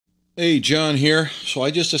Hey, John here. So I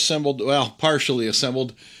just assembled, well, partially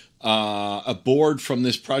assembled a board from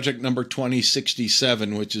this project number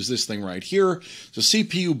 2067, which is this thing right here. It's a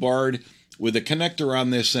CPU board with a connector on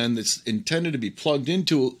this end that's intended to be plugged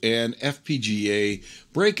into an FPGA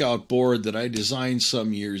breakout board that I designed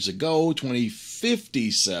some years ago,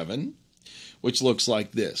 2057, which looks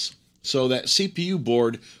like this. So that CPU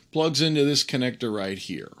board plugs into this connector right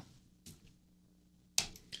here.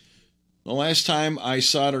 The last time I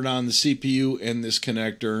soldered on the CPU and this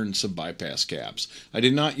connector and some bypass caps. I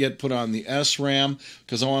did not yet put on the SRAM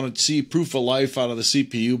because I wanted to see proof of life out of the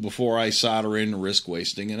CPU before I solder in and risk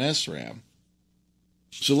wasting an SRAM.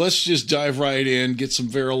 So let's just dive right in, get some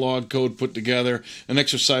Verilog code put together, and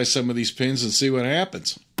exercise some of these pins and see what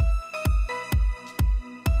happens.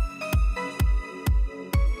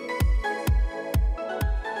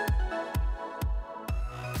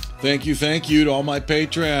 Thank you to all my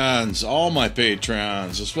patrons,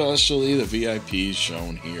 especially the VIPs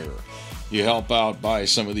shown here. You help out buy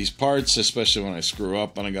some of these parts, especially when I screw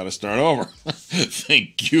up and I got to start over.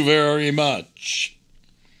 Thank you very much.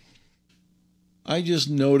 I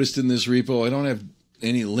just noticed in this repo, I don't have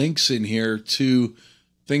any links in here to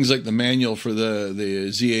things like the manual for the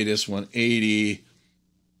Z8S180,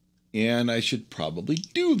 and I should probably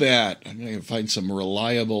do that. I'm going to find some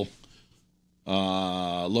reliable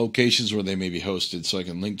locations where they may be hosted so I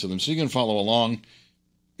can link to them so you can follow along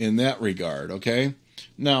in that regard. Okay,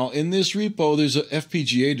 now in this repo there's a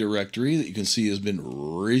FPGA directory that you can see has been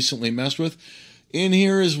recently messed with. In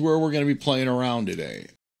here is where we're going to be playing around today.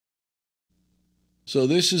 So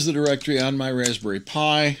this is the directory on my Raspberry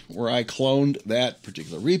Pi where I cloned that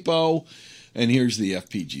particular repo, and here's the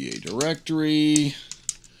FPGA directory.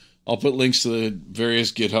 I'll put links to the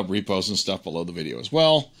various GitHub repos and stuff below the video as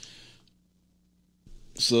well,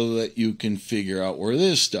 so that you can figure out where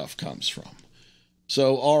this stuff comes from.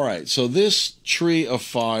 So, all right, so this tree of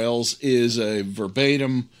files is a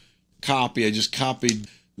verbatim copy. I just copied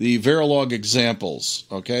the Verilog examples,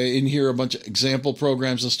 okay? In here, a bunch of example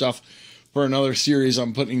programs and stuff for another series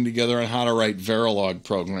I'm putting together on how to write Verilog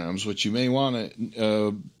programs, which you may want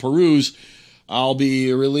to peruse. I'll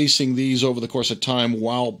be releasing these over the course of time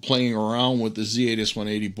while playing around with the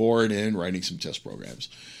Z8S180 board and writing some test programs.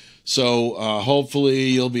 So hopefully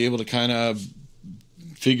you'll be able to kind of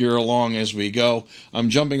figure along as we go.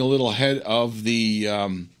 I'm jumping a little ahead of the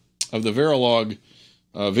Verilog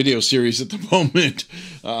video series at the moment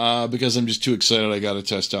because I'm just too excited. I got to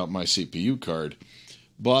test out my CPU card.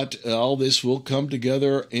 But all this will come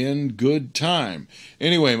together in good time.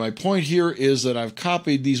 Anyway, my point here is that I've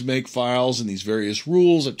copied these make files and these various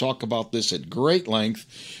rules. I talk about this at great length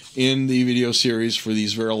in the video series for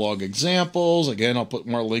these Verilog examples. Again, I'll put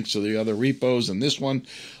more links to the other repos and this one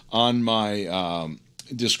on my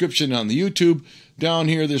description on the YouTube. Down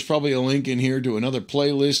here, there's probably a link in here to another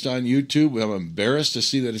playlist on YouTube. I'm embarrassed to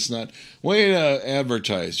see that it's not. Way to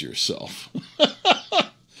advertise yourself.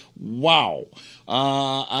 Wow.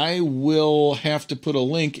 I will have to put a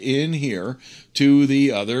link in here to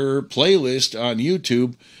the other playlist on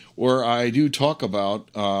YouTube where I do talk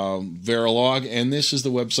about Verilog, and this is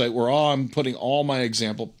the website where I'm putting all my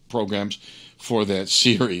example programs for that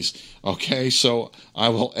series. Okay, so I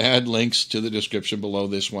will add links to the description below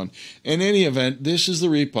this one. In any event, this is the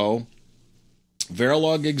repo,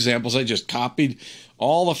 Verilog examples. I just copied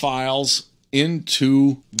all the files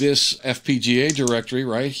into this FPGA directory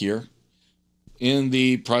right here in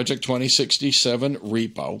the Project 2067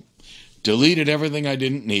 repo. Deleted everything I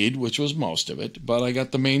didn't need, which was most of it, but I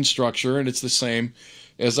got the main structure, and it's the same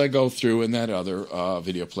as I go through in that other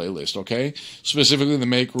video playlist, okay? Specifically the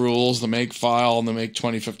make rules, the make file, and the make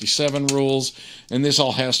 2057 rules, and this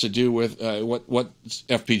all has to do with what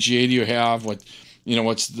FPGA do you have,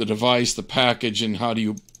 what's the device, the package, and how do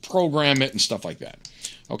you program it, and stuff like that.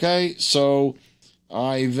 Okay, so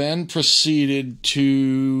I then proceeded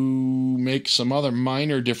to make some other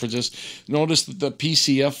minor differences. Notice that the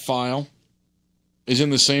PCF file is in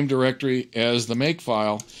the same directory as the make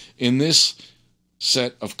file in this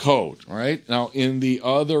set of code, right? Now, in the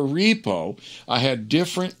other repo, I had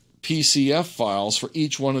different PCF files for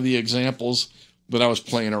each one of the examples that I was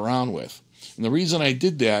playing around with. And the reason I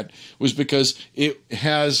did that was because it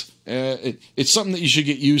has, it's something that you should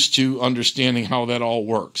get used to understanding how that all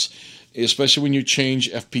works, especially when you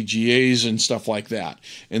change FPGAs and stuff like that.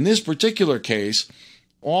 In this particular case,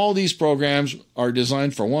 all these programs are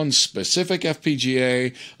designed for one specific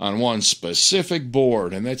FPGA on one specific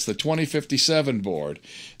board, and that's the 2057 board.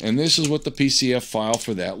 And this is what the PCF file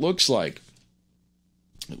for that looks like.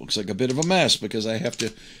 It looks like a bit of a mess because I have to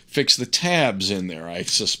fix the tabs in there. I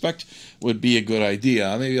suspect would be a good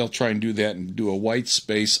idea. Maybe I'll try and do that and do a white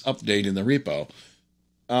space update in the repo.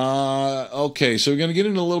 Okay, so we're going to get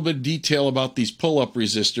into a little bit of detail about these pull-up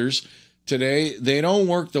resistors today. They don't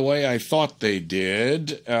work the way I thought they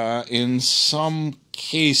did in some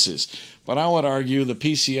cases. But I would argue the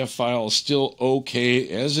PCF file is still okay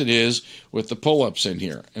as it is with the pull-ups in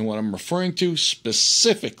here. And what I'm referring to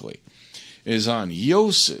specifically is on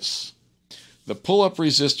Yosis. The pull-up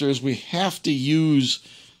resistors, we have to use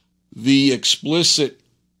the explicit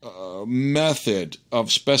method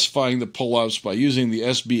of specifying the pull-ups by using the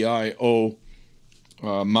SBIO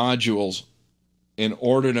modules in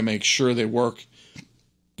order to make sure they work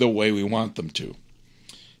the way we want them to.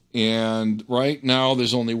 And right now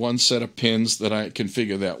there's only one set of pins that I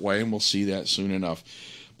configure that way, and we'll see that soon enough.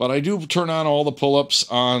 But I do turn on all the pull-ups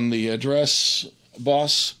on the address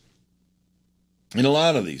bus in a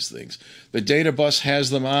lot of these things. The data bus has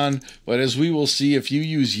them on, but as we will see, if you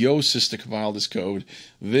use Yosis to compile this code,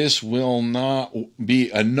 this will not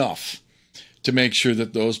be enough to make sure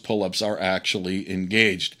that those pull-ups are actually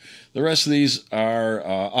engaged. The rest of these are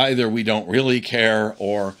either we don't really care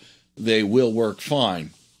or they will work fine.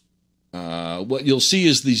 What you'll see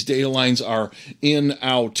is these data lines are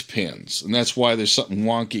in-out pins, and that's why there's something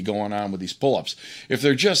wonky going on with these pull-ups. If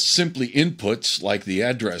they're just simply inputs like the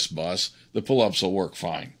address bus, the pull-ups will work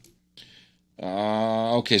fine.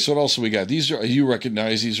 Okay, so what else have we got? These are, you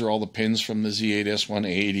recognize, these are all the pins from the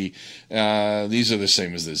Z8S180. These are the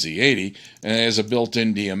same as the Z80, and it has a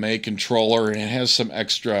built-in DMA controller, and it has some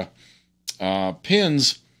extra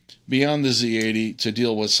pins beyond the Z80 to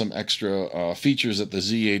deal with some extra features that the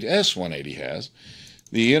Z8S180 has.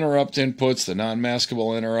 The interrupt inputs, the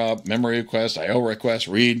non-maskable interrupt, memory request, I/O request,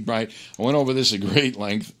 read, write. I went over this at great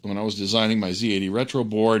length when I was designing my Z80 retro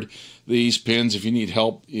board. These pins, if you need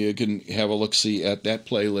help, you can have a look-see at that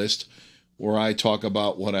playlist where I talk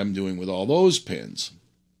about what I'm doing with all those pins.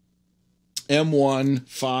 M1,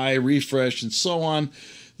 Phi, refresh, and so on.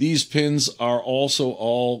 These pins are also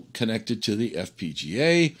all connected to the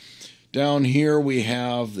FPGA. Down here we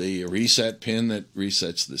have the reset pin that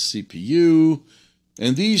resets the CPU.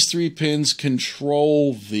 And these three pins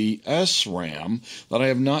control the SRAM that I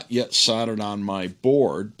have not yet soldered on my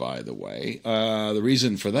board, by the way. The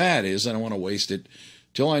reason for that is I don't want to waste it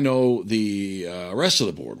till I know the rest of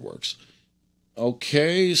the board works.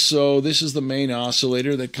 Okay, so this is the main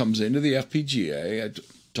oscillator that comes into the FPGA. I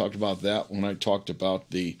talked about that when I talked about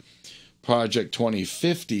the Project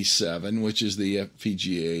 2057, which is the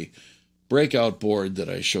FPGA breakout board that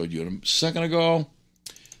I showed you a second ago.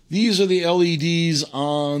 These are the LEDs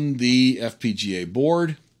on the FPGA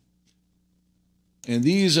board. And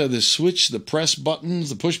these are the switch, the press buttons,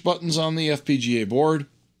 the push buttons on the FPGA board.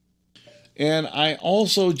 And I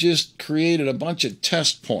also just created a bunch of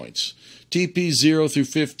test points, TP0 through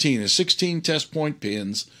 15, there's 16 test point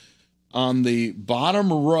pins on the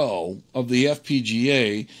bottom row of the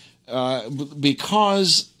FPGA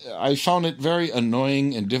because I found it very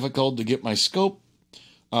annoying and difficult to get my scope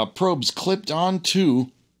probes clipped onto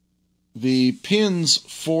the pins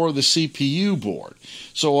for the CPU board.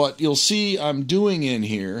 So what you'll see I'm doing in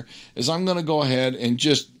here is I'm going to go ahead and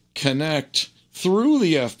just connect through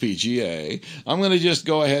the FPGA. I'm going to just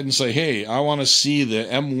go ahead and say, hey, I want to see the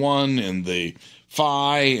M1 and the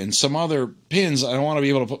Phi and some other pins. I want to be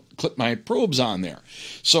able to clip my probes on there.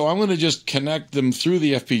 So I'm going to just connect them through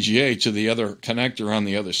the FPGA to the other connector on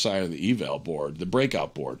the other side of the eval board, the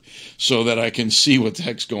breakout board, so that I can see what the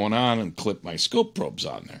heck's going on and clip my scope probes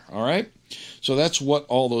on there. All right? So that's what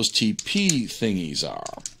all those TP thingies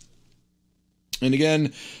are. And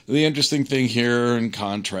again, the interesting thing here, in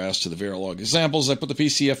contrast to the Verilog examples, I put the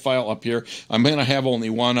PCF file up here. I'm going to have only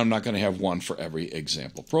one. I'm not going to have one for every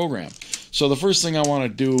example program. So the first thing I want to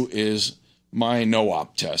do is my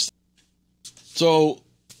no-op test. So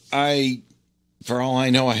for all I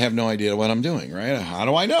know, I have no idea what I'm doing, right? How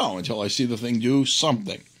do I know until I see the thing do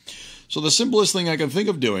something? So the simplest thing I can think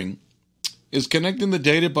of doing is connecting the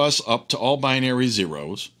data bus up to all binary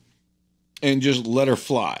zeros and just let her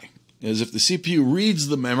fly. As if the CPU reads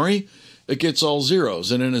the memory, it gets all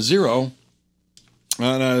zeros. And in a zero,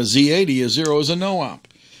 on a Z80, a zero is a no-op.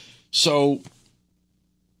 So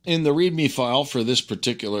in the README file for this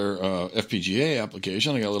particular FPGA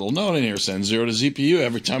application, I got a little note in here, send 0 to ZPU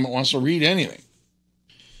every time it wants to read anything.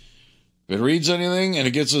 If it reads anything and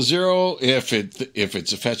it gets a 0, if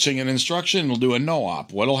it's fetching an instruction, it'll do a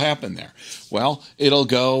no-op. What'll happen there? Well, it'll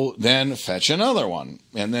go then fetch another one,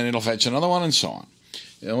 and then it'll fetch another one, and so on.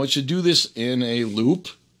 And I want you to do this in a loop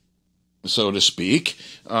so to speak.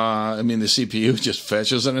 I mean, the CPU just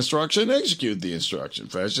fetches an instruction, execute the instruction,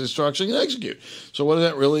 fetch the instruction, execute. So what does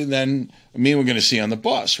that really then mean we're going to see on the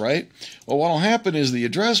bus, right? Well, what will happen is the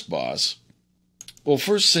address bus will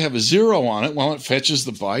first have a 0 on it while it fetches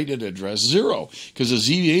the byte at address 0. Because the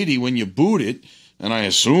Z80, when you boot it, and I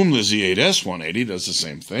assume the Z8S180 does the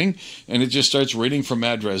same thing, and it just starts reading from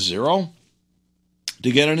address 0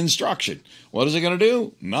 to get an instruction. What is it going to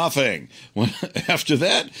do? Nothing. After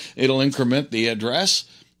that, it'll increment the address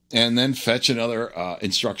and then fetch another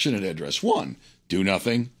instruction at address 1. Do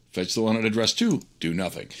nothing. Fetch the one at address 2. Do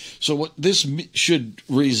nothing. So what this should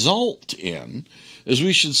result in is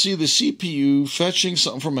we should see the CPU fetching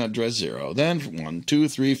something from address 0, then 1, 2,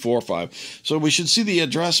 3, 4, 5. So we should see the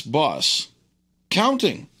address bus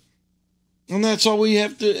counting. And that's all we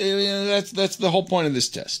have to, that's the whole point of this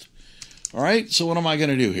test. All right, so what am I going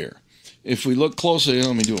to do here? If we look closely,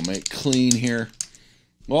 let me do a make clean here.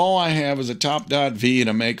 All I have is a top.v and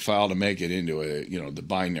a make file to make it into the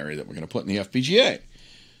binary that we're going to put in the FPGA.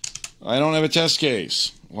 I don't have a test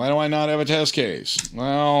case. Why do I not have a test case?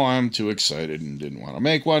 Well, I'm too excited and didn't want to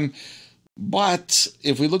make one. But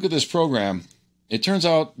if we look at this program, it turns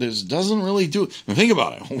out this doesn't really do it. Now think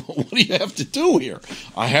about it. What do you have to do here?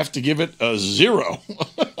 I have to give it a 0.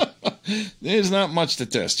 There's not much to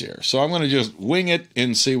test here. So I'm going to just wing it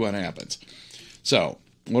and see what happens. So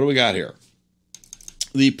what do we got here?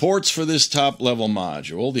 The ports for this top level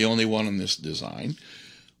module, the only one in this design,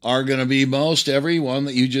 are going to be most every one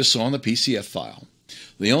that you just saw in the PCF file.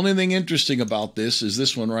 The only thing interesting about this is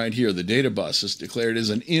this one right here. The data bus is declared as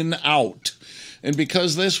an in-out. And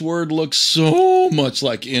because this word looks so much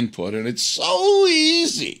like input, and it's so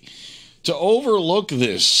easy to overlook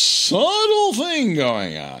this subtle thing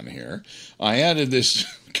going on here, I added this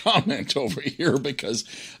comment over here because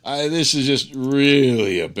this is just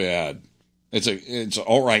really a bad. It's an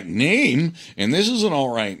all right name, and this is an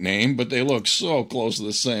all right name, but they look so close to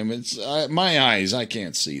the same. It's my eyes, I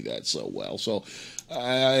can't see that so well. So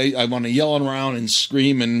I want to yell around and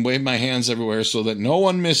scream and wave my hands everywhere so that no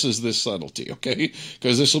one misses this subtlety, okay?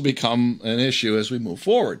 Because this will become an issue as we move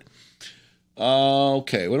forward.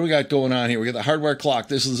 Okay, what do we got going on here? We got the hardware clock.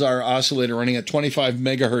 This is our oscillator running at 25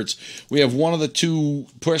 megahertz. We have one of the 2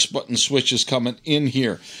 push button switches coming in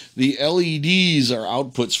here. The LEDs are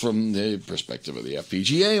outputs from the perspective of the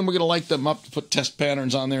FPGA, and we're going to light them up to put test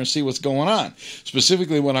patterns on there and see what's going on.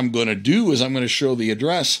 Specifically, what I'm going to do is I'm going to show the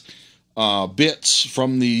address bits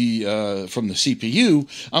from the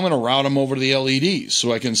CPU. I'm going to route them over to the LEDs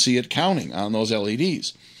so I can see it counting on those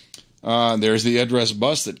LEDs. There's the address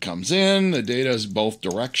bus that comes in. The data is both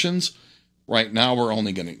directions. Right now, we're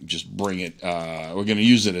only going to just bring it, we're going to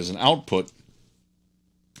use it as an output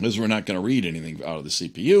because we're not going to read anything out of the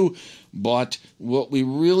CPU. But what we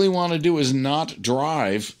really want to do is not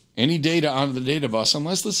drive any data onto the data bus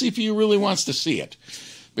unless the CPU really wants to see it.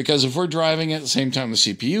 Because if we're driving at the same time the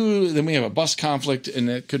CPU, then we have a bus conflict, and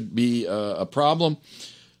it could be a problem.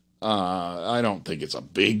 I don't think it's a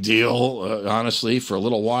big deal, honestly, for a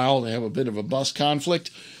little while to have a bit of a bus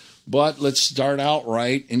conflict. But let's start out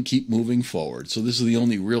right and keep moving forward. So this is the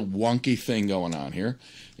only real wonky thing going on here,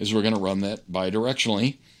 is we're going to run that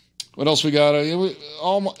bidirectionally. What else we got?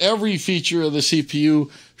 Every feature of the CPU,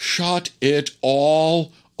 shut it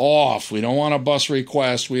all off. We don't want a bus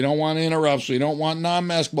request. We don't want interrupts. We don't want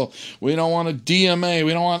non-maskable. We don't want a DMA.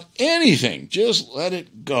 We don't want anything. Just let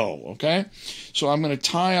it go, okay? So I'm going to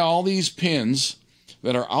tie all these pins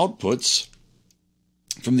that are outputs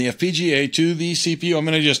from the FPGA to the CPU. I'm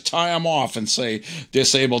going to just tie them off and say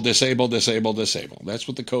disable, disable, disable, disable. That's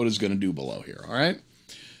what the code is going to do below here, all right?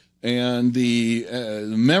 And the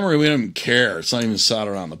memory, we don't care. It's not even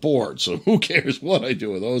soldered on the board, so who cares what I do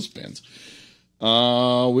with those pins?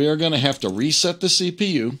 We are going to have to reset the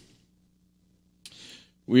CPU.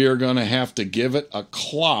 We are going to have to give it a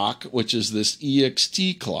clock, which is this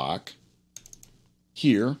EXT clock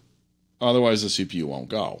here. Otherwise, the CPU won't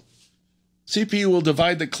go. CPU will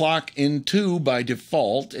divide the clock in 2 by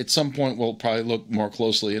default. At some point, we'll probably look more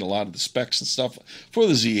closely at a lot of the specs and stuff for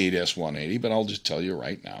the Z8S180, but I'll just tell you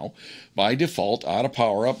right now. By default, out of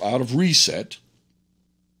power up, out of reset,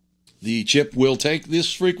 the chip will take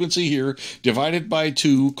this frequency here, divide it by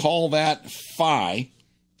 2, call that phi,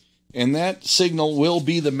 and that signal will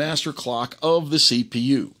be the master clock of the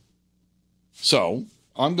CPU. So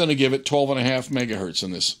I'm going to give it 12.5 megahertz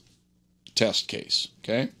in this test case,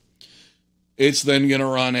 okay? It's then going to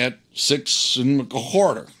run at 6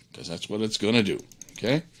 1/4, because that's what it's going to do,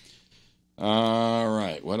 okay? All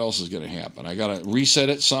right, what else is going to happen? I got to reset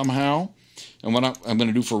it somehow. And what I'm going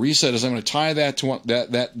to do for reset is I'm going to tie that to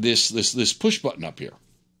this push button up here.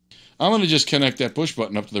 I'm going to just connect that push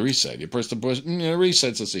button up to the reset. You press the push, it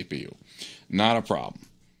resets the CPU. Not a problem.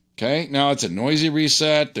 Okay, now it's a noisy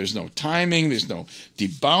reset. There's no timing. There's no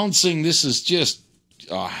debouncing. This is just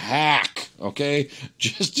a hack, okay?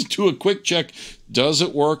 Just to do a quick check. Does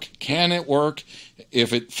it work? Can it work?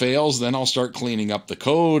 If it fails, then I'll start cleaning up the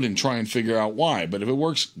code and try and figure out why. But if it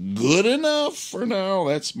works good enough for now,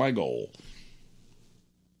 that's my goal.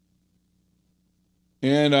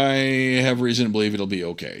 And I have reason to believe it'll be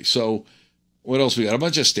okay. So what else we got? A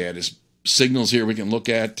bunch of status signals here we can look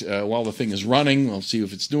at while the thing is running. We'll see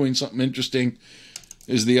if it's doing something interesting.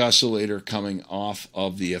 Is the oscillator coming off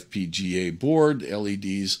of the FPGA board?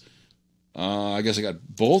 LEDs. I guess I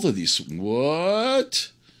got both of these.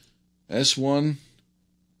 What? S1.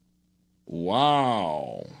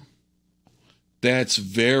 Wow. That's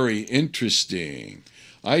very interesting.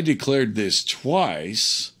 I declared this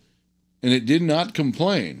twice, and it did not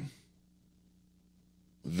complain.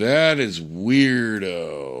 That is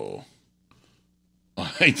weirdo.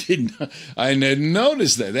 I didn't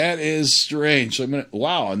notice that. That is strange. So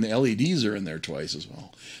wow, and the LEDs are in there twice as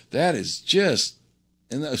well. That is just,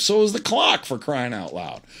 and so is the clock, for crying out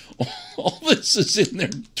loud. All this is in there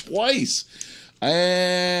twice.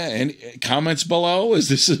 And comments below, is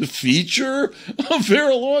this a feature of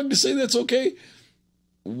Verilog to say that's okay?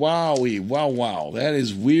 Wowie, wow, that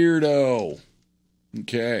is weirdo.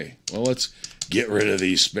 Okay, well, let's get rid of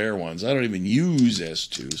these spare ones. I don't even use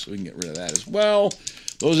S2, so we can get rid of that as well.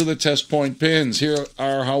 Those are the test point pins. Here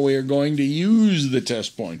are how we are going to use the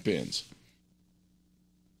test point pins.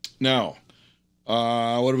 Now,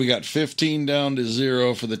 what do we got? 15 down to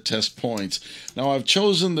 0 for the test points. Now, I've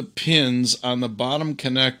chosen the pins on the bottom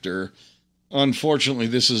connector. Unfortunately,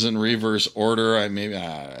 this is in reverse order.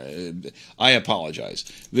 I apologize.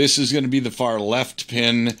 This is going to be the far left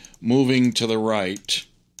pin moving to the right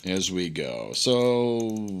as we go.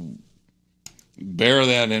 So bear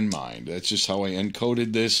that in mind. That's just how I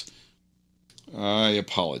encoded this. I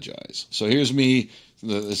apologize. So here's me.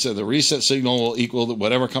 The reset signal will equal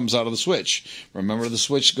whatever comes out of the switch. Remember, the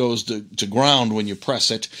switch goes to ground when you press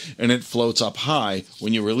it, and it floats up high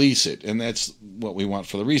when you release it. And that's what we want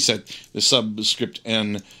for the reset. The subscript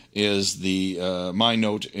N is the my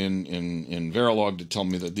note in Verilog to tell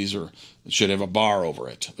me that these should have a bar over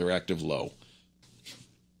it. They're active low.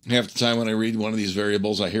 Half the time when I read one of these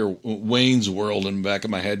variables, I hear Wayne's World in the back of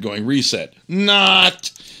my head going, reset.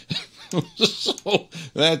 Not! So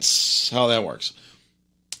that's how that works.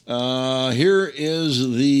 Here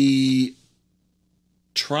is the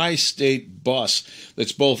tri-state bus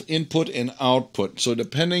that's both input and output. So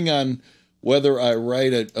depending on whether I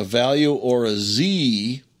write a value or a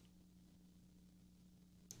Z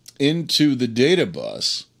into the data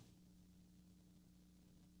bus,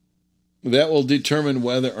 that will determine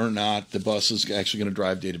whether or not the bus is actually going to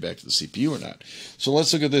drive data back to the CPU or not. So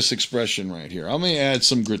let's look at this expression right here. I'm going to add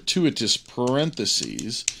some gratuitous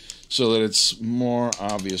parentheses so that it's more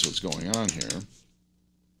obvious what's going on here,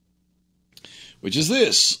 which is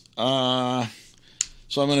this. So I'm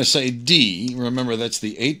going to say D. Remember, that's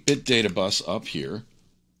the 8-bit data bus up here.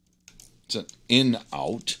 It's an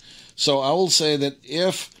in-out. So I will say that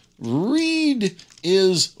if read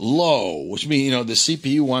is low, which means, the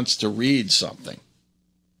CPU wants to read something.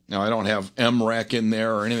 Now, I don't have MREC in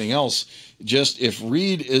there or anything else. Just if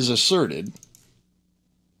read is asserted,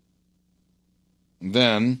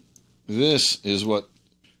 then this is what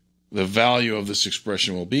the value of this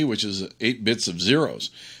expression will be, which is 8 bits of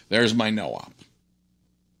zeros. There's my no-op.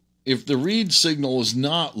 If the read signal is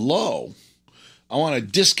not low, I want to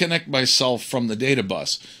disconnect myself from the data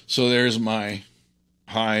bus. So there's my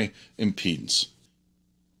high impedance.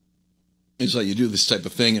 Is how you do this type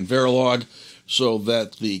of thing in Verilog so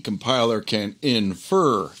that the compiler can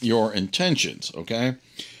infer your intentions, okay?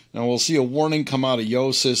 Now we'll see a warning come out of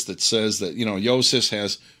Yosis that says that, Yosis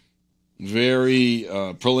has very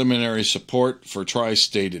preliminary support for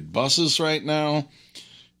tri-stated buses right now,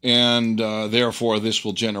 and therefore this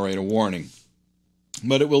will generate a warning.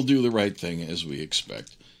 But it will do the right thing as we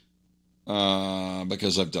expect,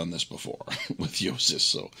 because I've done this before with Yosis,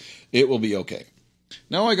 so it will be okay.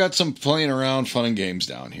 Now I got some playing around fun and games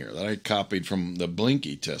down here that I copied from the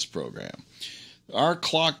Blinky test program. Our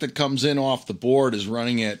clock that comes in off the board is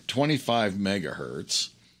running at 25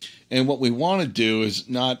 megahertz. And what we want to do is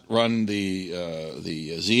not run the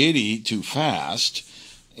Z80 too fast.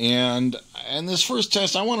 And in this first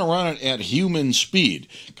test, I want to run it at human speed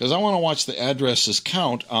because I want to watch the addresses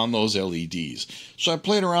count on those LEDs. So I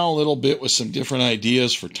played around a little bit with some different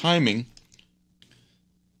ideas for timing.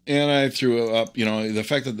 And I threw up, the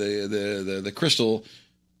fact that the crystal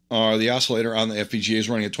the oscillator on the FPGA is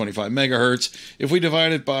running at 25 megahertz. If we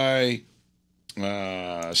divide it by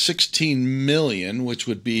 16 million, which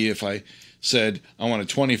would be if I said I want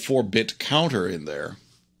a 24-bit counter in there.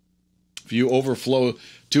 If you overflow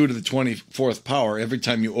 2 to the 24th power, every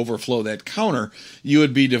time you overflow that counter, you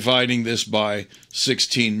would be dividing this by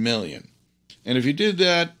 16 million. And if you did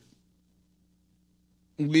that,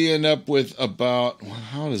 we end up with about,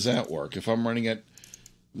 how does that work? If I'm running at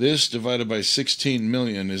this divided by 16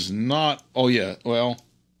 million is not, oh yeah, well,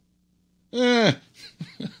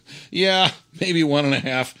 yeah, maybe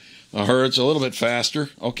 1.5 hertz, a little bit faster,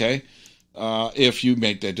 okay, if you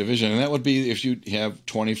make that division. And that would be if you have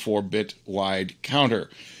 24-bit wide counter.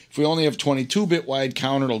 If we only have 22-bit wide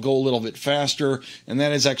counter, it'll go a little bit faster, and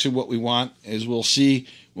that is actually what we want, as we'll see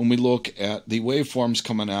when we look at the waveforms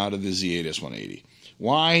coming out of the Z8S180.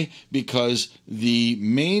 Why? Because the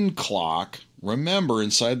main clock, remember,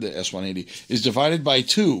 inside the S180, is divided by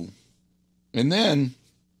 2, and then,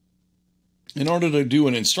 in order to do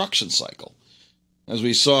an instruction cycle, as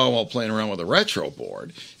we saw while playing around with a retro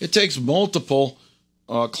board, it takes multiple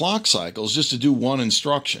clock cycles just to do one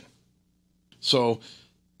instruction. So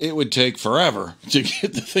it would take forever to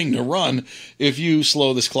get the thing to run if you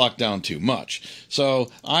slow this clock down too much. So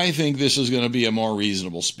I think this is going to be a more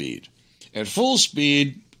reasonable speed. At full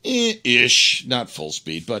speed, ish, not full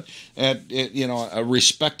speed, but at a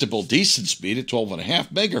respectable, decent speed at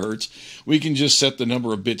 12.5 megahertz, we can just set the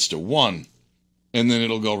number of bits to 1. And then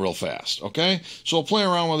it'll go real fast, okay? So I'll play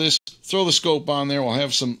around with this, throw the scope on there. We'll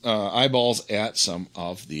have some eyeballs at some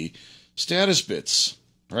of the status bits,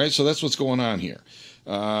 all right? So that's what's going on here.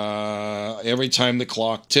 Every time the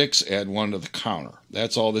clock ticks, add 1 to the counter.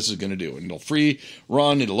 That's all this is going to do. And it'll free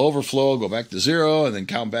run, it'll overflow, go back to 0, and then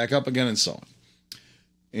count back up again, and so on.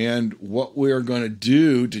 And what we're going to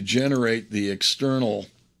do to generate the external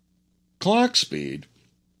clock speed,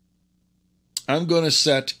 I'm going to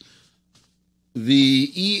set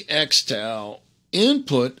the EXTAL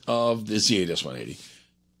input of the Z8S180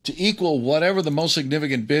 to equal whatever the most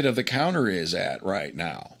significant bit of the counter is at right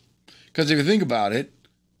now. Because if you think about it,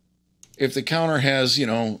 if the counter has,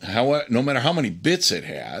 no matter how many bits it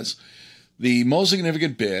has, the most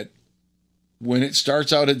significant bit, when it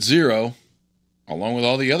starts out at 0, along with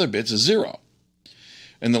all the other bits, is 0.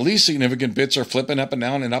 And the least significant bits are flipping up and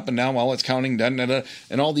down while it's counting,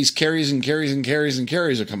 and all these carries and carries and carries and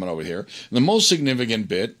carries are coming over here. And the most significant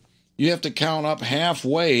bit, you have to count up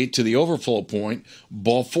halfway to the overflow point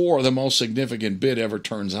before the most significant bit ever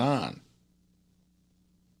turns on.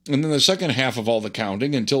 And then the second half of all the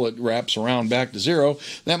counting, until it wraps around back to 0,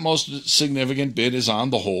 that most significant bit is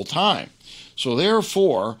on the whole time. So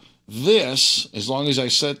therefore, this, as long as I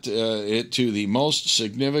set it to the most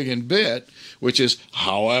significant bit, which is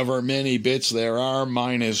however many bits there are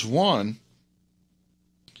minus 1,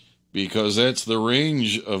 because that's the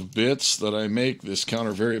range of bits that I make this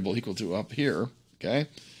counter variable equal to up here, okay?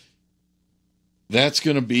 That's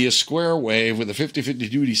going to be a square wave with a 50-50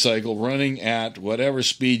 duty cycle running at whatever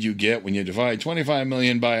speed you get when you divide 25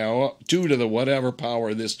 million by 2 to the whatever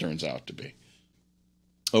power this turns out to be.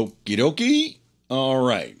 Okie dokie. All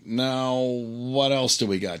right, now what else do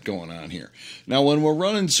we got going on here? Now, when we're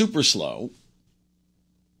running super slow,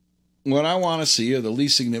 what I want to see are the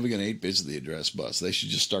least significant 8 bits of the address bus. They should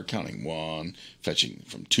just start counting 1, fetching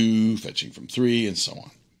from 2, fetching from 3, and so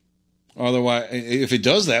on. Otherwise, if it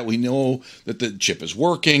does that, we know that the chip is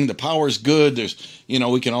working, the power is good.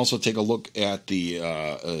 We can also take a look at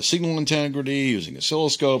the signal integrity using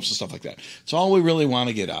oscilloscopes and stuff like that. It's all we really want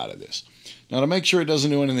to get out of this. Now, to make sure it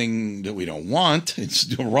doesn't do anything that we don't want, it's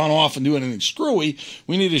to run off and do anything screwy,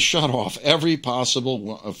 we need to shut off every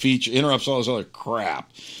possible feature, interrupts, all this other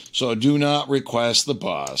crap. So do not request the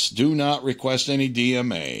bus. Do not request any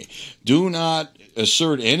DMA. Do not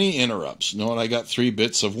assert any interrupts. Note I got 3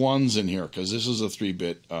 bits of 1s in here because this is a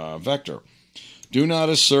 3-bit vector. Do not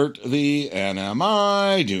assert the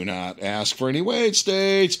NMI. Do not ask for any wait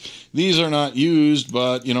states. These are not used,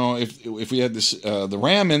 but if we had this the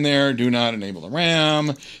RAM in there, do not enable the RAM,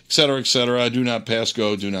 etc., etc. Do not pass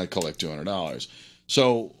go. Do not collect $200.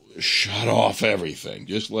 So shut off everything.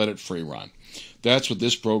 Just let it free run. That's what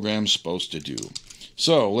this program's supposed to do.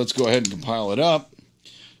 So let's go ahead and compile it up.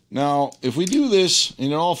 Now, if we do this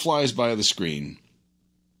and it all flies by the screen,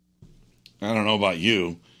 I don't know about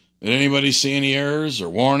you. Did anybody see any errors or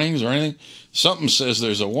warnings or anything? Something says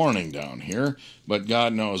there's a warning down here, but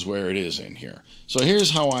God knows where it is in here. So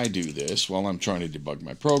here's how I do this while I'm trying to debug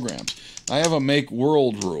my programs. I have a make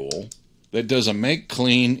world rule that does a make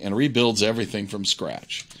clean and rebuilds everything from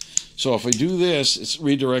scratch. So if we do this, it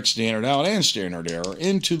redirects standard out and standard error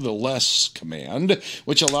into the less command,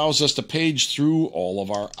 which allows us to page through all of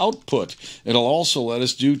our output. It'll also let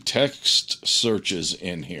us do text searches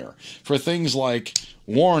in here for things like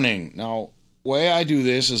warning. Now, the way I do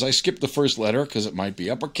this is I skip the first letter because it might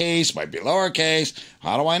be uppercase, might be lowercase.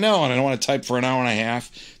 How do I know? And I don't want to type for an hour and a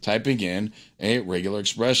half typing in a regular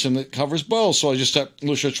expression that covers both. So I just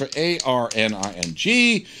search for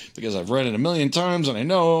A-R-N-I-N-G because I've read it a million times and I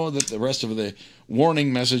know that the rest of the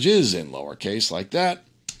warning message is in lowercase like that.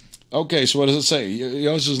 Okay, so what does it say?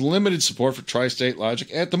 This is limited support for tri-state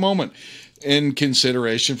logic at the moment in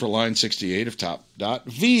consideration for line 68 of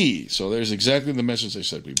top.v. So there's exactly the message they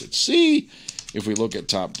said we would see. If we look at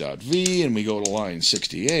top.v and we go to line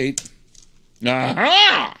 68,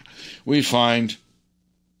 we find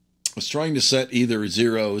it's trying to set either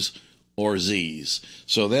zeros or z's.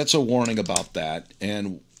 So that's a warning about that,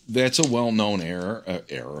 and that's a well-known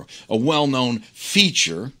a well-known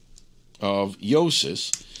feature of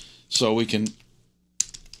Yosis. So we can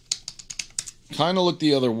kind of look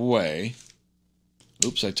the other way.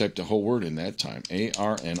 Oops, I typed the whole word in that time.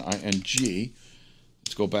 A-R-N-I-N-G.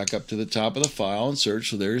 Let's go back up to the top of the file and search.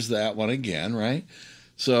 So there's that one again, right?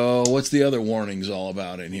 So what's the other warnings all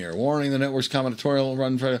about in here? Warning the network's combinatorial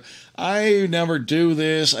run. I never do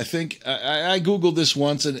this. I think I Googled this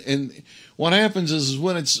once, and what happens is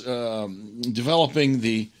when it's developing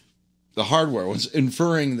the hardware, when it's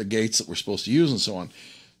inferring the gates that we're supposed to use and so on,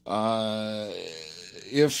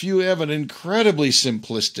 if you have an incredibly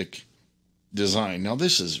simplistic design, now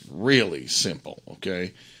this is really simple,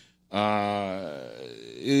 okay?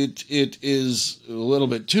 It is a little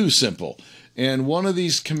bit too simple. And one of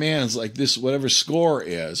these commands, like this, whatever score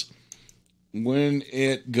is, when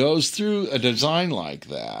it goes through a design like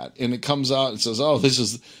that, and it comes out and says, oh,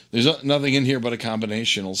 there's nothing in here but a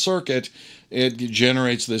combinational circuit, it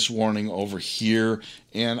generates this warning over here.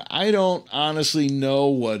 And I don't honestly know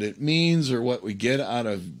what it means or what we get out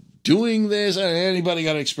of doing this. Anybody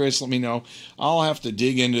got experience, let me know. I'll have to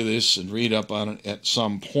dig into this and read up on it at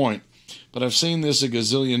some point. But I've seen this a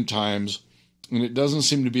gazillion times, and it doesn't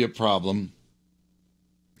seem to be a problem.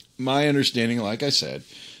 My understanding, like I said,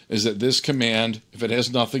 is that this command, if it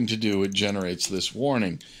has nothing to do, it generates this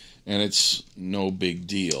warning, and it's no big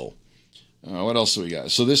deal. What else do we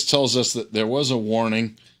got? So this tells us that there was a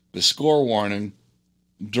warning, the score warning,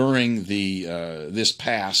 during the this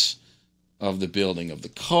pass of the building of the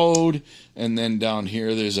code. And then down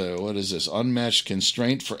here there's a, what is this, unmatched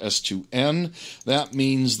constraint for S2N. That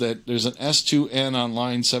means that there's an S2N on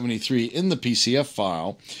line 73 in the PCF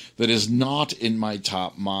file that is not in my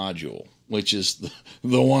top module, which is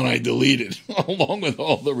the one I deleted along with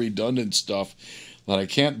all the redundant stuff that I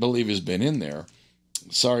can't believe has been in there.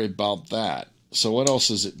 Sorry about that. So what else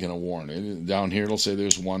is it going to warn? Down here it'll say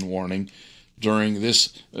there's one warning during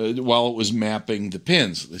this, while it was mapping the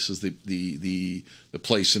pins. This is the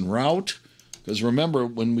place and route. Because remember,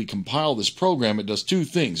 when we compile this program, it does two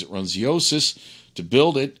things. It runs Yosis to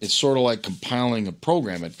build it. It's sort of like compiling a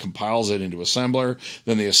program. It compiles it into assembler,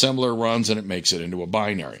 then the assembler runs and it makes it into a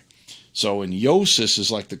binary. So in Yosis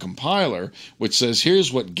is like the compiler, which says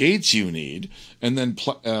here's what gates you need, and then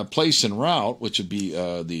place and route, which would be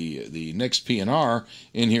the next PNR.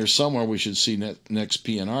 In here somewhere we should see next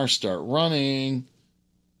PNR start running,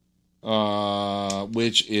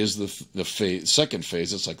 which is the second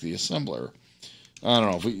phase. It's like the assembler. I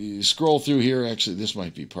don't know, if we scroll through here, actually this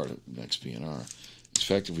might be part of next PNR. In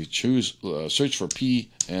fact, if we choose search for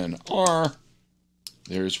PNR,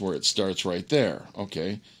 there's where it starts right there.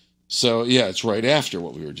 Okay. So, yeah, it's right after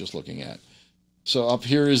what we were just looking at. So up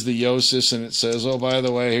here is the Yosis, and it says, oh, by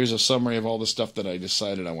the way, here's a summary of all the stuff that I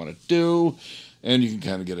decided I want to do. And you can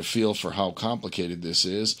kind of get a feel for how complicated this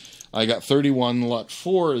is. I got 31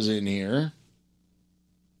 LUT4s in here.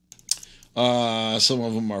 Some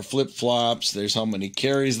of them are flip-flops. There's how many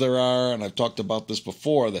carries there are, and I've talked about this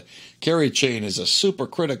before. The carry chain is a super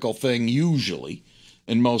critical thing, usually,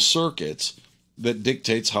 in most circuits, that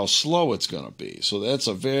dictates how slow it's going to be. So that's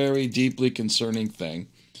a very deeply concerning thing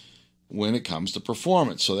when it comes to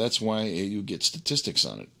performance. So that's why you get statistics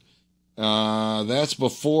on it. That's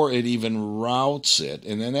before it even routes it.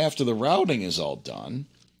 And then after the routing is all done,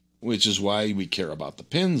 which is why we care about the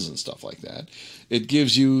pins and stuff like that, it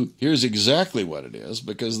gives you, here's exactly what it is,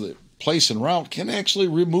 because the place and route can actually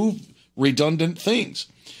remove redundant things.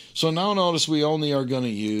 So now notice we only are going to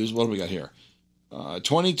use, what do we got here?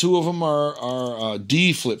 22 of them are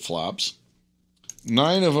D flip-flops.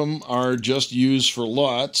 9 of them are just used for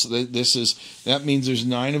LUTs. That means there's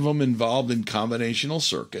 9 of them involved in combinational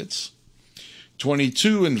circuits.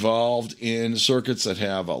 22 involved in circuits that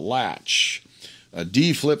have a latch. a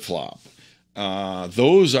D flip-flop.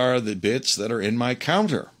 Those are the bits that are in my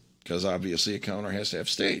counter, because obviously a counter has to have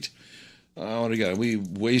state. What do we got? We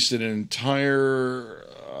wasted an entire,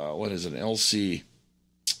 what is it, LC?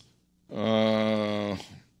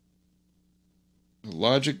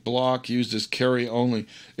 Logic block used as carry only.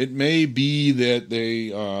 It may be that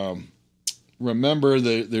they remember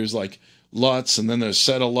that there's like LUTs, and then there's a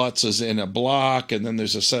set of LUTs as in a block, and then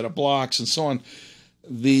there's a set of blocks, and so on.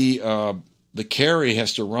 The carry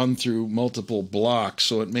has to run through multiple blocks,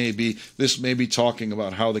 so this may be talking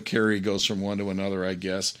about how the carry goes from one to another, I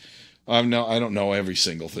guess. I don't know every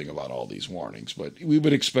single thing about all these warnings, but we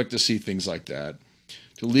would expect to see things like that.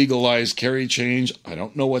 To legalize carry change, I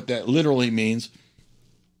don't know what that literally means,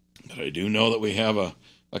 but I do know that we have a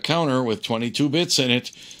counter with 22 bits in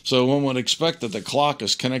it, so one would expect that the clock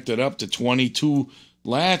is connected up to 22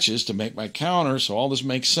 latches to make my counter, so all this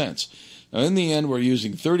makes sense. Now, in the end, we're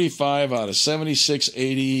using 35 out of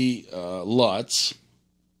 7680 LUTs.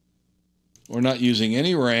 We're not using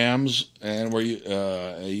any RAMs, and we're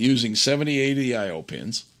using 7080 I/O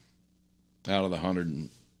pins out of the 100 and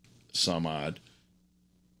some odd,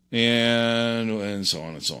 and so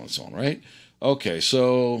on and so on and so on, right? Okay,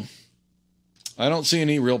 so I don't see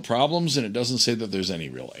any real problems, and it doesn't say that there's any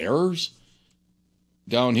real errors.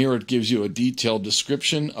 Down here, it gives you a detailed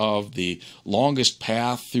description of the longest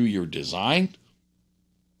path through your design.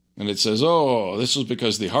 And it says, oh, this is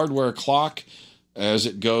because the hardware clock, as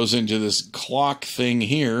it goes into this clock thing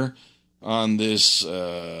here on this,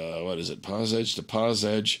 what is it, pause edge to pause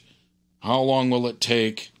edge, how long will it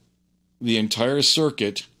take the entire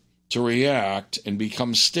circuit to react and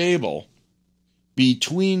become stable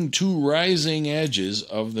between two rising edges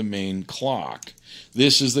of the main clock?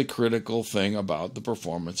 This is the critical thing about the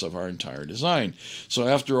performance of our entire design. So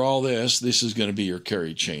after all this is going to be your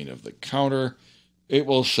carry chain of the counter. It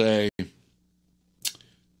will say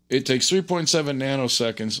it takes 3.7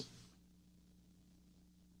 nanoseconds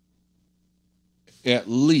at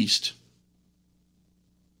least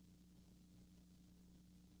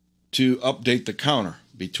to update the counter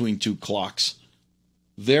between two clocks.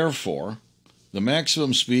 Therefore, the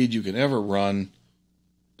maximum speed you can ever run,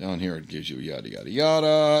 down here it gives you yada, yada,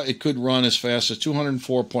 yada. It could run as fast as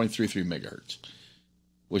 204.33 megahertz,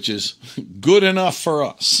 which is good enough for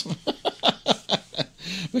us.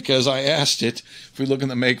 Because I asked it, if we look in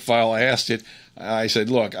the make file, I asked it, I said,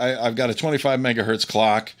 look, I've got a 25 megahertz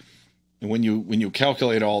clock, and when you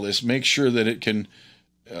calculate all this, make sure that it can,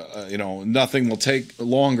 nothing will take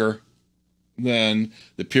longer than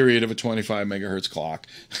the period of a 25 megahertz clock.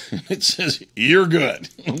 It says, you're good.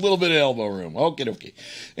 A little bit of elbow room. Okie dokie.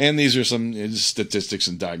 And these are some statistics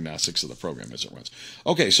and diagnostics of the program as it runs.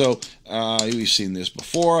 Okay, so we've seen this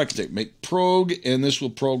before. I can make prog, and this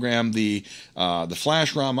will program the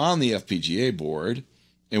flash ROM on the FPGA board.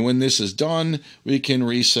 And when this is done, we can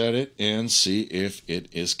reset it and see if it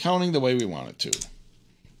is counting the way we want it to.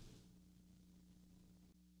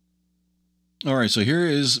 All right, so here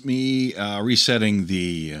is me resetting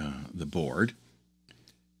the board.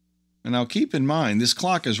 And now keep in mind, this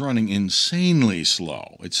clock is running insanely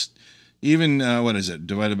slow. It's even, what is it,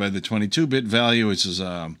 divided by the 22-bit value, which is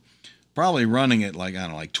probably running at like, I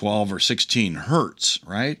don't know, like 12 or 16 hertz,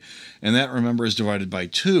 right? And that, remember, is divided by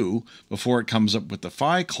 2 before it comes up with the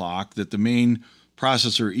phi clock that the main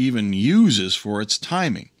processor even uses for its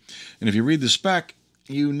timing. And if you read the spec,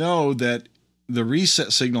 you know that the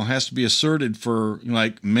reset signal has to be asserted for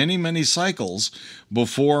like many cycles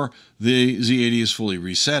before the Z80 is fully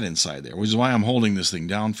reset inside there, which is why I'm holding this thing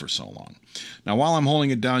down for so long. Now, while I'm holding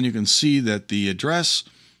it down, you can see that the address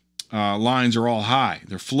lines are all high.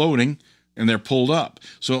 They're floating and they're pulled up.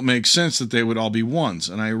 So it makes sense that they would all be ones.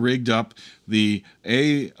 And I rigged up the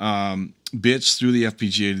bits through the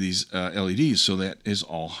FPGA to these LEDs, so that is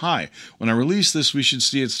all high. When I release this, we should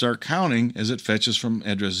see it start counting as it fetches from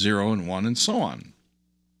address 0 and 1 and so on.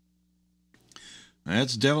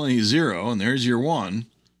 That's definitely 0, and there's your 1,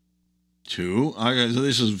 2. So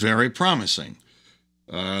this is very promising.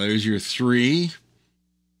 There's your 3.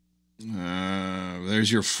 There's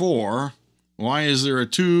your 4. Why is there a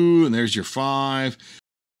 2? And there's your 5.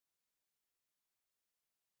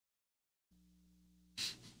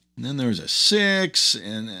 And then there's a 6,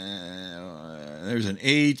 and there's an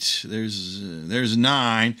 8, there's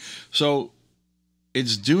 9. So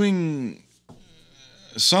it's doing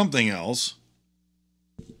something else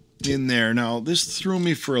in there. Now, this threw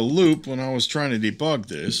me for a loop when I was trying to debug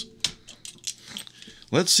this.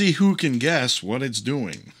 Let's see who can guess what it's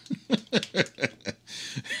doing.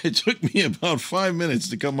 It took me about 5 minutes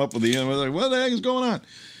to come up with the end. I was like, what the heck is going on?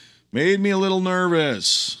 Made me a little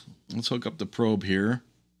nervous. Let's hook up the probe here.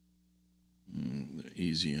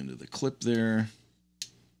 easy end of the clip there.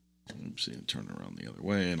 Oops, and turn it around the other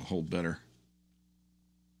way and it'll hold better.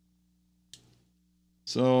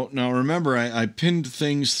 So now remember, I pinned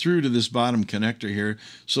things through to this bottom connector here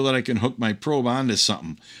so that I can hook my probe onto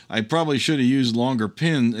something. I probably should have used longer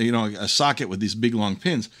pin, you know, a socket with these big long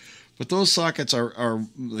pins. But those sockets are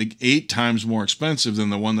like 8 times more expensive than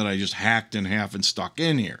the one that I just hacked in half and stuck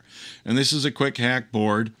in here. And this is a quick hack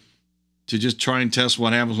board to just try and test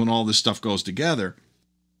what happens when all this stuff goes together.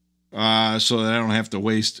 So that I don't have to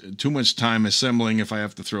waste too much time assembling if I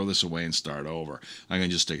have to throw this away and start over. I can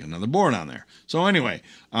just stick another board on there. So anyway,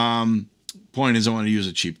 point is I want to use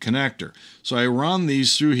a cheap connector. So I run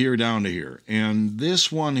these through here down to here. And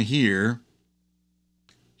this one here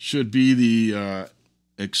should be the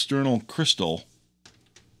external crystal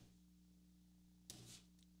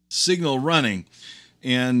signal running.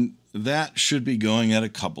 And that should be going at a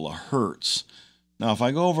couple of hertz. Now if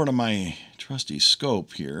I go over to my trusty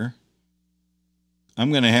scope here, I'm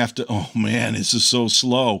going to have to, oh man, this is so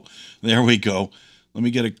slow. There we go. Let me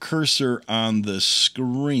get a cursor on the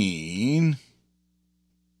screen.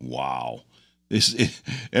 Wow.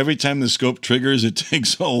 Every time the scope triggers, it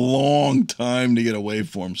takes a long time to get a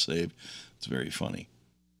waveform saved. It's very funny.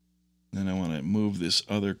 Then I want to move this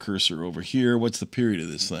other cursor over here. What's the period of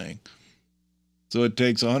this thing? So it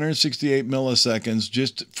takes 168 milliseconds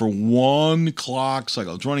just for one clock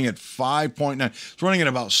cycle. It's running at 5.9. It's running at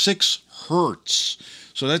about 6 hertz.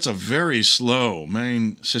 So that's a very slow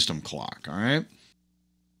main system clock, all right?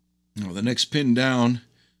 Now the next pin down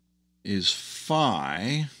is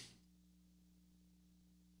phi.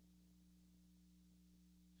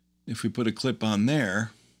 If we put a clip on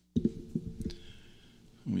there,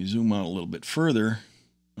 we zoom out a little bit further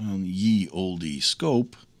on the ye olde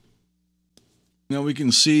scope, now we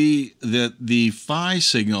can see that the phi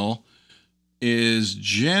signal is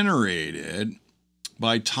generated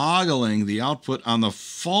by toggling the output on the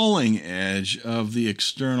falling edge of the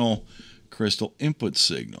external crystal input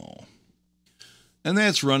signal. And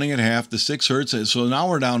that's running at half the 6 hertz, so now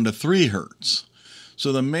we're down to 3 hertz.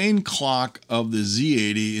 So the main clock of the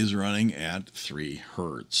Z80 is running at 3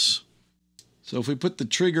 hertz. So if we put the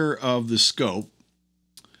trigger of the scope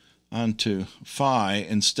onto phi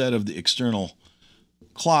instead of the external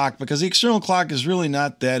clock, because the external clock is really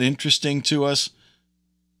not that interesting to us,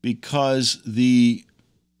 because the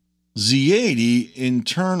Z80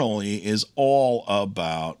 internally is all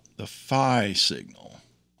about the phi signal.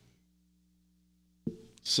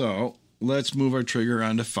 So let's move our trigger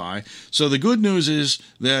onto phi. So the good news is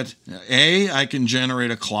that I can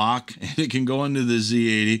generate a clock and it can go into the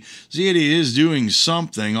Z80. Z80 is doing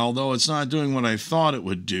something, although it's not doing what I thought it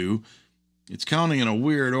would do. It's counting in a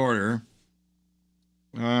weird order.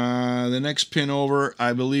 The next pin over,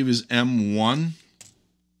 I believe, is M1.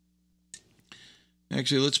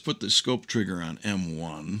 Actually, let's put the scope trigger on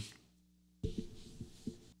M1.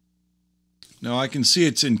 Now, I can see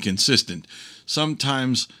it's inconsistent.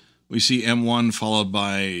 Sometimes we see M1 followed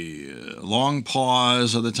by a long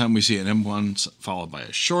pause. Other time we see an M1 followed by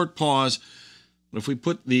a short pause. But if we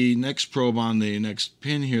put the next probe on the next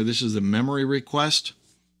pin here, this is the memory request.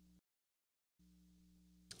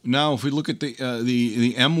 Now, if we look at the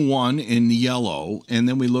M1 in yellow, and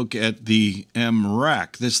then we look at the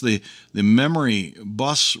MREC, that's the memory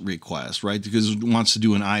bus request, right? Because it wants to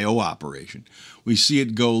do an I/O operation. We see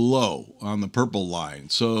it go low on the purple line.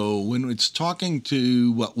 So when it's talking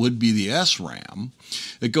to what would be the SRAM,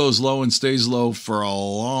 it goes low and stays low for a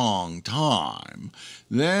long time.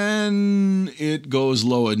 Then it goes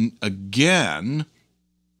low again,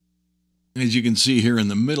 as you can see here in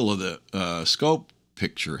the middle of the scope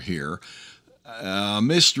picture here,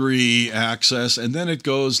 mystery access, and then it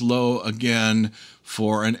goes low again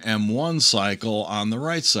for an M1 cycle on the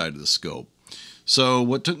right side of the scope. So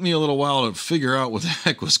what took me a little while to figure out what the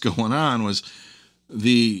heck was going on was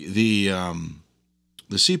the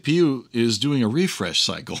CPU is doing a refresh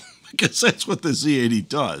cycle, because that's what the Z80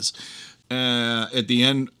 does at the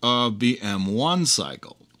end of the M1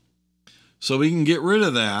 cycle. So we can get rid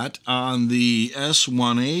of that on the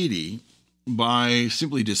S180 by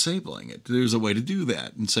simply disabling it. There's a way to do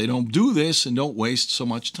that and say, don't do this and don't waste so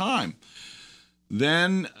much time.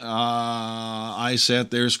 Then I sat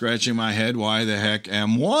there scratching my head, why the heck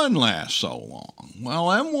M1 lasts so long? Well,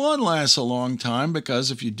 M1 lasts a long time because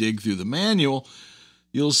if you dig through the manual,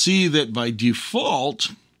 you'll see that by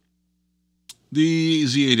default, the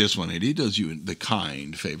Z8S180 does you the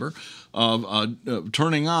kind favor of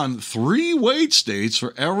turning on 3 wait states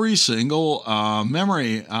for every single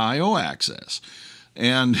memory I/O access.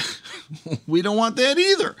 And we don't want that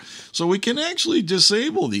either. So we can actually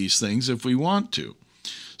disable these things if we want to.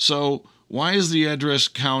 So why is the address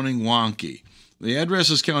counting wonky? The address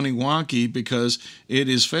is counting wonky because it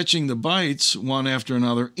is fetching the bytes one after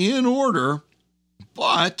another in order,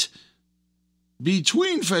 but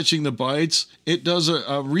between fetching the bytes, it does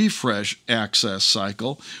a refresh access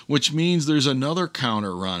cycle, which means there's another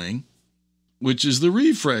counter running, which is the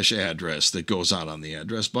refresh address that goes out on the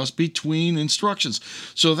address bus between instructions.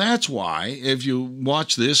 So that's why, if you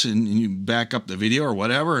watch this and you back up the video or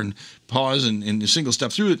whatever and pause and single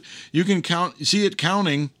step through it, you can see it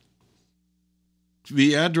counting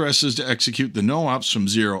the addresses to execute the no-ops from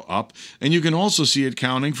 0 up, and you can also see it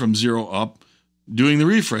counting from 0 up, doing the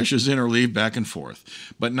refreshes, interleave, back and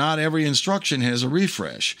forth. But not every instruction has a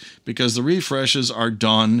refresh, because the refreshes are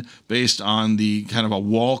done based on the kind of a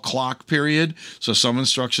wall clock period, so some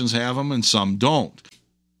instructions have them and some don't.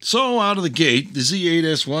 So out of the gate, the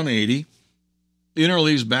Z8S180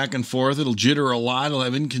 interleaves back and forth. It'll jitter a lot. It'll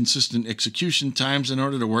have inconsistent execution times in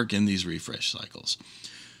order to work in these refresh cycles.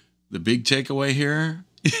 The big takeaway here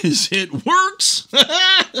is it works.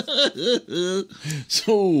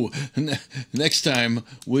 So next time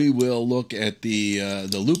we will look at the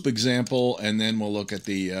loop example, and then we'll look at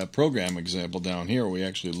the program example down here. We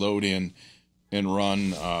actually load in and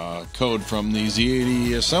run code from the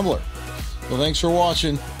Z80 assembler. Well, thanks for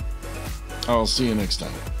watching. I'll see you next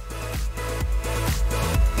time.